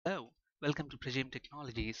Welcome to Presume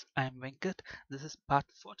Technologies. I am Venkat. This is part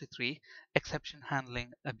 43, Exception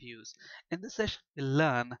Handling Abuse. In this session, we'll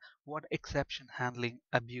learn what exception handling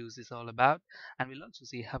abuse is all about, and we'll also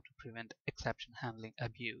see how to prevent exception handling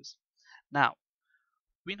abuse. Now,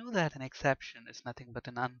 we know that an exception is nothing but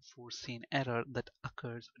an unforeseen error that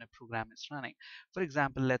occurs when a program is running. For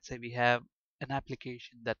example, let's say we have an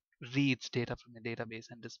application that reads data from a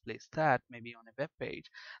database and displays that maybe on a web page.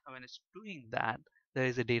 And when it's doing that, there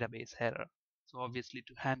is a database error. So obviously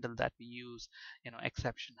to handle that we use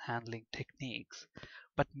exception handling techniques.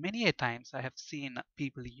 But many a times I have seen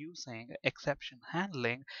people using exception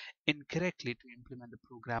handling incorrectly to implement the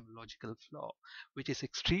program logical flaw, which is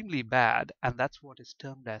extremely bad, and that's what is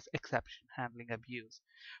termed as exception handling abuse.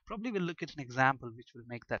 Probably we'll look at an example which will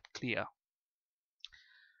make that clear.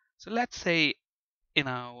 So let's say,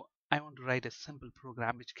 I want to write a simple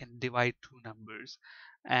program which can divide two numbers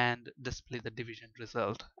and display the division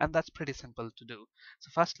result. And that's pretty simple to do. So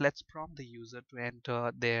first let's prompt the user to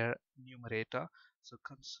enter their numerator. So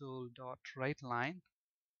console.writeLine,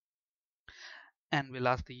 and we'll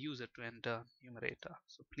ask the user to enter numerator.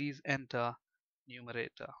 So please enter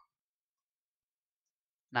numerator.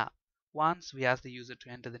 Now, once we ask the user to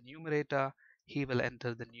enter the numerator, he will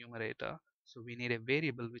enter the numerator. So we need a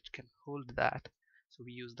variable which can hold that. So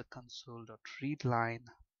we use the console.readLine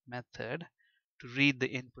method to read the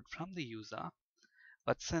input from the user.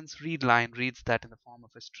 But since readLine reads that in the form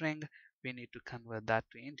of a string, we need to convert that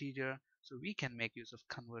to integer. So we can make use of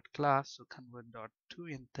convert class. So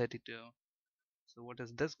convert.toInt32. So what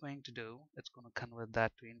is this going to do? It's going to convert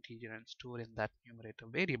that to integer and store in that numerator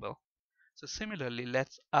variable. So similarly,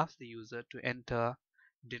 let's ask the user to enter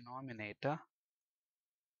denominator,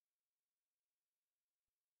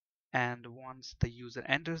 and once the user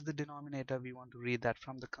enters the denominator, we want to read that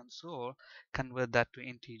from the console, convert that to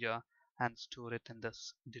integer, and store it in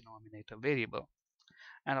this denominator variable.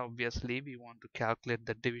 And obviously we want to calculate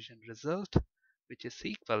the division result, which is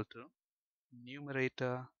equal to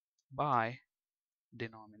numerator by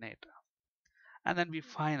denominator. And then we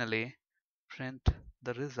finally print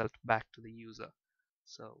the result back to the user.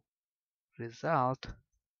 So result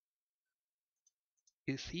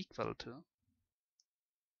is equal to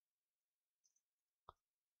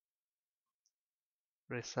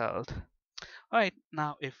result. Alright,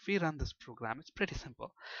 now if we run this program, it's pretty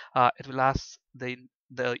simple. It will ask the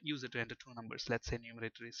user to enter two numbers. Let's say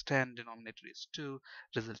numerator is 10, denominator is 2,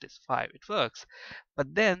 result is 5. It works.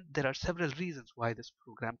 But then there are several reasons why this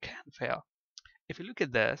program can fail. If you look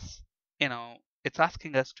at this, it's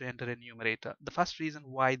asking us to enter a numerator. The first reason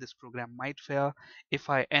why this program might fail, if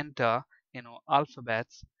I enter,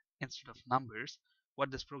 alphabets instead of numbers,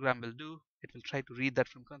 what this program will do, it will try to read that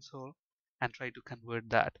from console and try to convert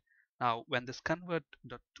that. Now, when this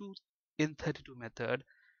convert.toInt32 method,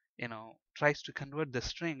 tries to convert the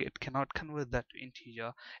string, it cannot convert that to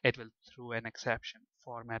integer. It will throw an exception,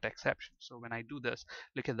 format exception. So when I do this,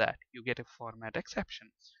 look at that, you get a format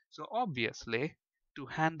exception. So obviously, to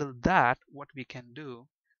handle that, what we can do,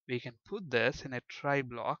 we can put this in a try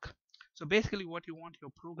block. So basically what you want your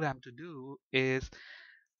program to do is,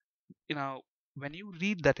 when you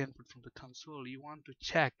read that input from the console, you want to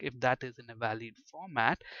check if that is in a valid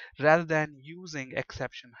format rather than using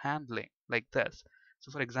exception handling like this.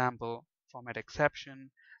 So for example, format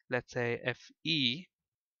exception, let's say FE,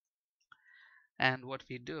 and what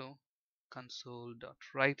we do,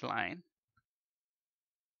 console.writeLine,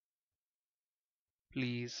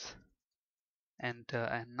 please enter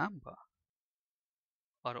a number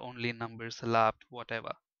or only numbers allowed,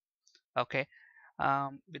 whatever. Okay,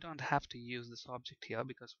 we don't have to use this object here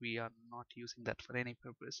because we are not using that for any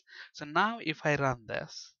purpose. So now if I run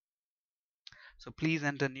this, so please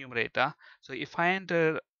enter numerator. So if I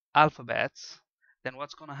enter alphabets, then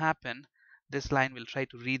what's going to happen? This line will try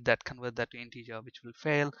to read that, convert that to integer, which will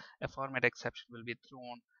fail. A format exception will be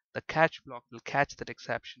thrown. The catch block will catch that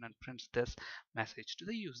exception and prints this message to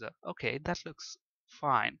the user. Okay, that looks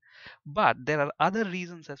fine. But there are other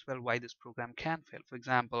reasons as well why this program can fail. For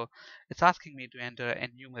example, it's asking me to enter a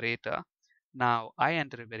numerator. Now I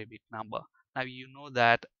enter a very big number. Now you know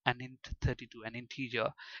that an int32, an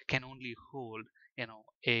integer, can only hold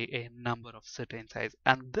a number of certain size,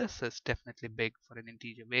 and this is definitely big for an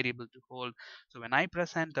integer variable to hold. So when I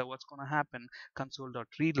press enter, what's going to happen?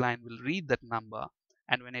 Console.readLine will read that number,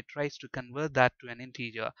 and when it tries to convert that to an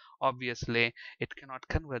integer, obviously it cannot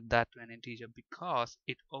convert that to an integer because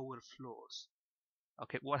it overflows.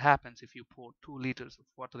 Okay, what happens if you pour 2 liters of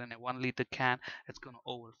water in a 1 liter can? It's going to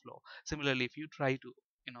overflow. Similarly, if you try to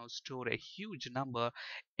store a huge number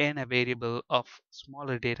in a variable of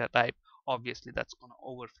smaller data type, obviously that's going to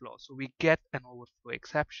overflow. So we get an overflow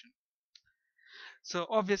exception. So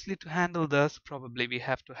obviously to handle this, probably we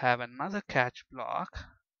have to have another catch block,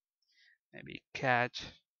 maybe catch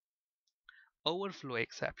overflow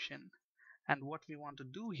exception. And what we want to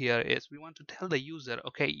do here is we want to tell the user,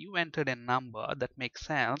 okay, you entered a number that makes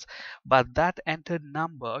sense, but that entered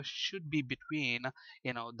number should be between,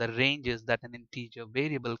 the ranges that an integer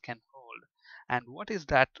variable can hold. And what is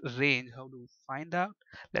that range? How do we find out?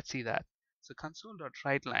 Let's see that. So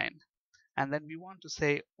console.writeLine, and then we want to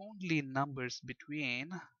say only numbers between,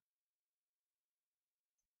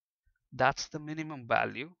 that's the minimum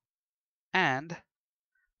value, and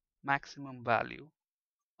maximum value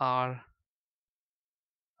are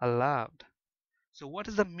allowed. So what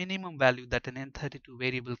is the minimum value that an N32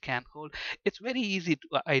 variable can hold? It's very easy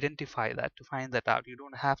to identify that, to find that out. You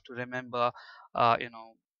don't have to remember,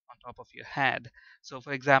 on top of your head. So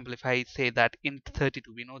for example, if I say that int32,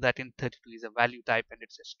 we know that int32 is a value type and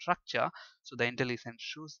it's a structure. So the IntelliSense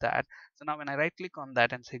shows that. So now when I right click on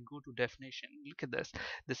that and say go to definition, look at this.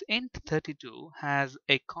 This int32 has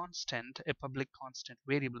a constant, a public constant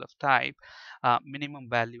variable of type, minimum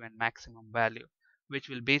value and maximum value, which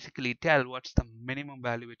will basically tell what's the minimum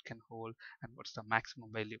value it can hold and what's the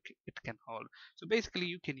maximum value it can hold. So basically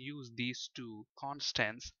you can use these two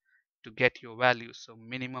constants to get your values. So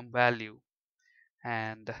minimum value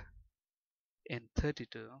and in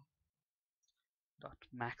 32 dot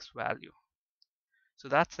max value. So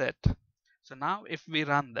that's it. So now if we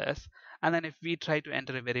run this, and then if we try to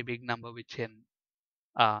enter a very big number which an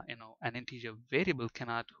integer variable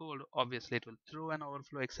cannot hold, obviously it will throw an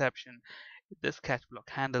overflow exception. This catch block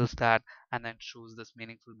handles that and then shows this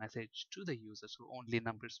meaningful message to the user. So only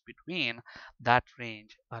numbers between that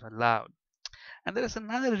range are allowed. And there is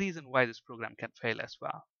another reason why this program can fail as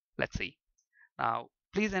well. Let's see. Now,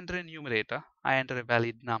 please enter a numerator. I enter a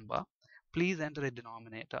valid number. Please enter a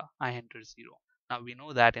denominator. I enter 0. Now, we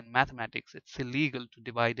know that in mathematics, it's illegal to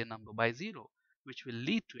divide a number by 0, which will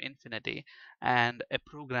lead to infinity, and a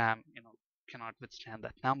program, cannot withstand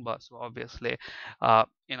that number. So obviously,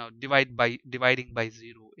 dividing by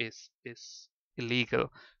 0 is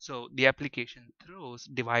illegal. So the application throws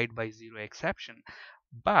divide by 0 exception,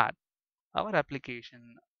 but our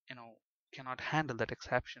application cannot handle that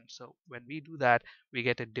exception. So when we do that, we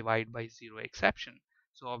get a divide by 0 exception.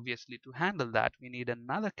 So obviously to handle that, we need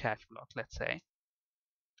another catch block, let's say.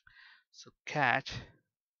 So catch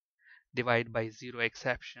divide by 0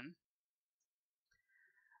 exception,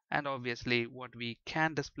 and obviously what we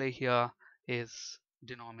can display here is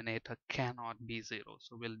denominator cannot be 0.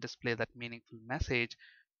 So we'll display that meaningful message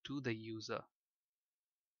to the user.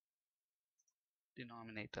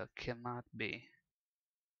 Denominator cannot be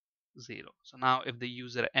 0. So now if the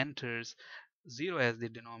user enters 0 as the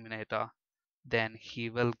denominator, then he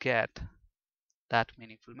will get that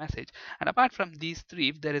meaningful message. And apart from these three,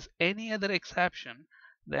 if there is any other exception,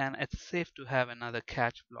 then it's safe to have another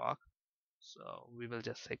catch block. So we will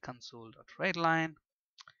just say console.writeLine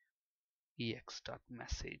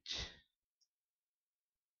ex.message.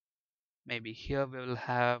 Maybe here we will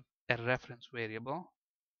have a reference variable.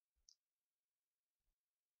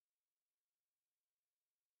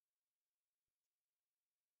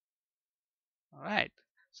 All right.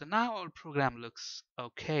 So now our program looks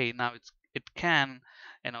okay. Now it can,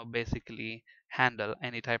 basically handle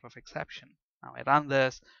any type of exception. Now I run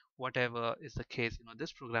this, whatever is the case,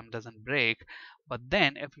 this program doesn't break. But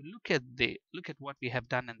then if you look at what we have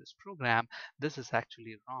done in this program, this is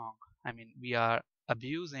actually wrong. I mean, we are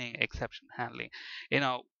abusing exception handling.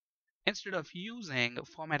 Instead of using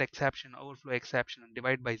format exception, overflow exception, and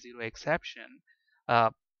divide by 0 exception uh,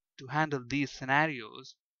 to handle these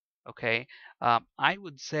scenarios, okay, I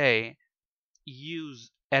would say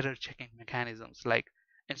use error checking mechanisms, like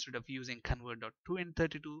instead of using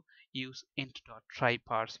convert.toInt32, use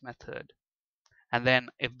int.tryParse method. And then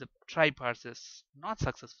if the try parse is not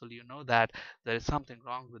successful, you know that there is something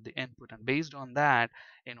wrong with the input, and based on that,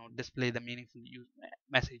 display the meaningful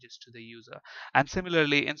messages to the user. And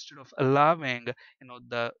similarly, instead of allowing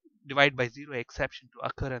the divide by 0 exception to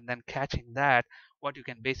occur and then catching that, what you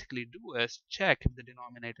can basically do is check if the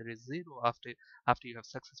denominator is 0 after you have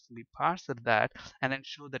successfully parsed that, and then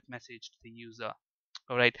show that message to the user.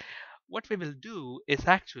 All right, what we will do is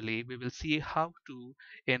actually we will see how to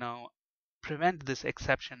prevent this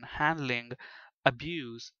exception handling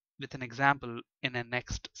abuse with an example in a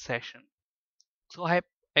next session. So I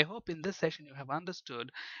hope in this session you have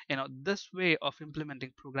understood this way of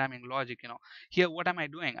implementing programming logic. Here what am I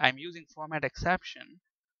doing? I'm using format exception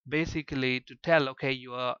basically to tell, okay,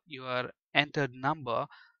 your entered number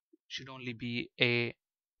should only be a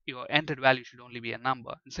your entered value should only be a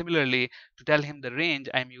number. And similarly, to tell him the range,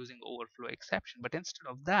 I'm using overflow exception. But instead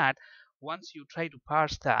of that, once you try to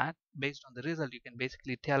parse that based on the result, you can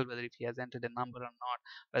basically tell whether if he has entered a number or not,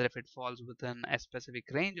 whether if it falls within a specific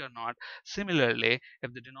range or not. Similarly,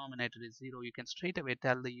 if the denominator is 0, you can straight away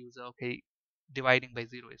tell the user, okay, dividing by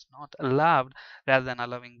 0 is not allowed, rather than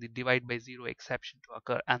allowing the divide by 0 exception to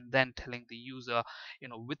occur, and then telling the user,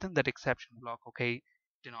 within that exception block, okay,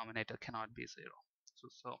 denominator cannot be 0.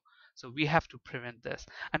 So we have to prevent this,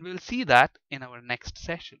 and we'll see that in our next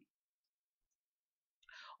session.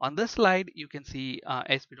 On this slide, you can see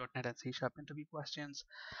ASP.NET and C# interview questions.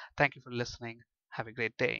 Thank you for listening. Have a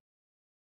great day.